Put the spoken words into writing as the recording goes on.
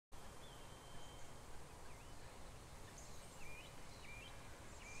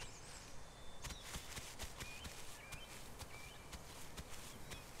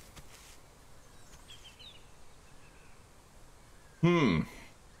Hmm.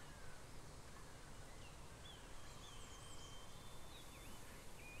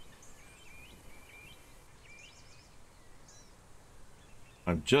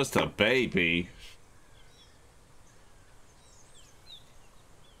 I'm just a baby.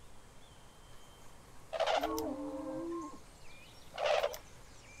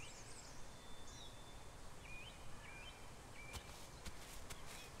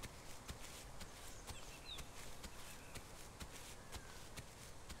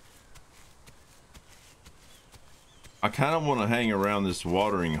 I kind of want to hang around this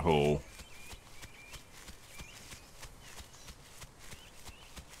watering hole.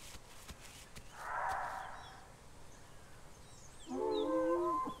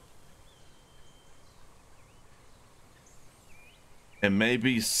 And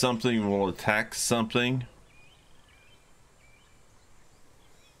maybe something will attack something.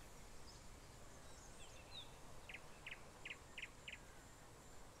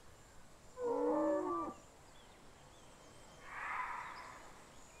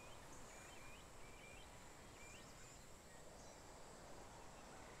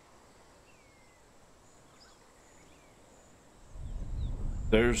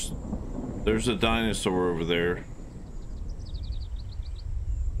 There's a dinosaur over there.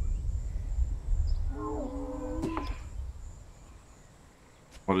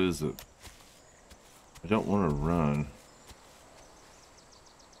 What is it? I don't want to run.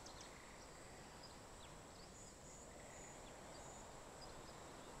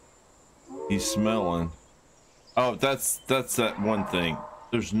 He's smelling. Oh, that's that one thing.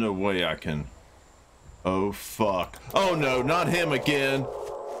 There's no way I can. Oh, fuck. Oh, no, not him again.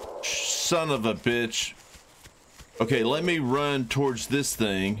 Son of a bitch. Okay, let me run towards this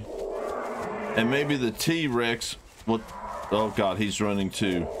thing. And maybe the T-Rex will... Oh, God, he's running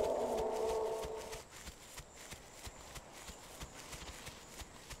too.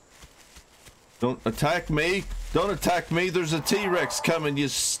 Don't attack me. Don't attack me. There's a T-Rex coming, you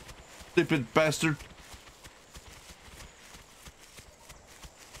stupid bastard.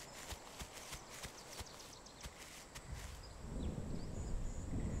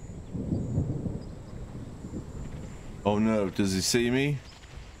 Oh no, does he see me?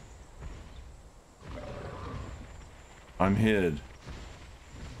 I'm hid.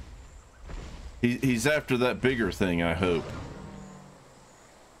 He's after that bigger thing, I hope.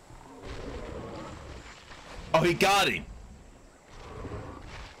 Oh, he got him.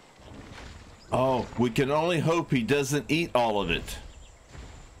 Oh, we can only hope he doesn't eat all of it.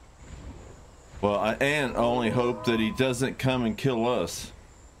 Well, and only hope that he doesn't come and kill us.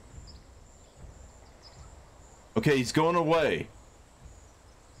 Okay, he's going away.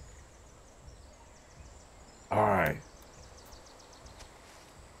 All right.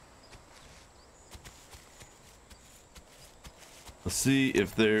 Let's see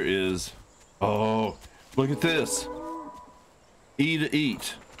if there is... Oh, look at this. E to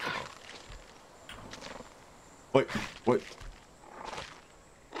eat. Wait, wait.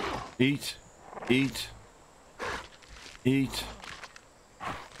 Eat, eat, eat.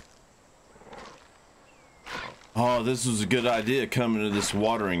 Oh, this was a good idea coming to this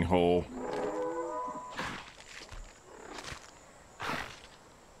watering hole.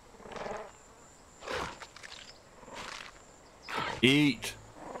 Eat.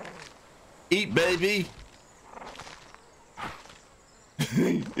 Eat, baby.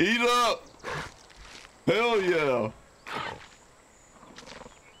 Eat up. Hell yeah.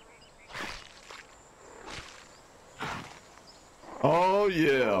 Oh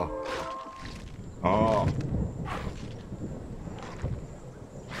yeah. Oh.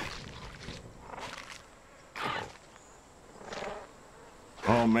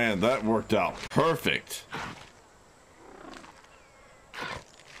 Oh man, that worked out perfect.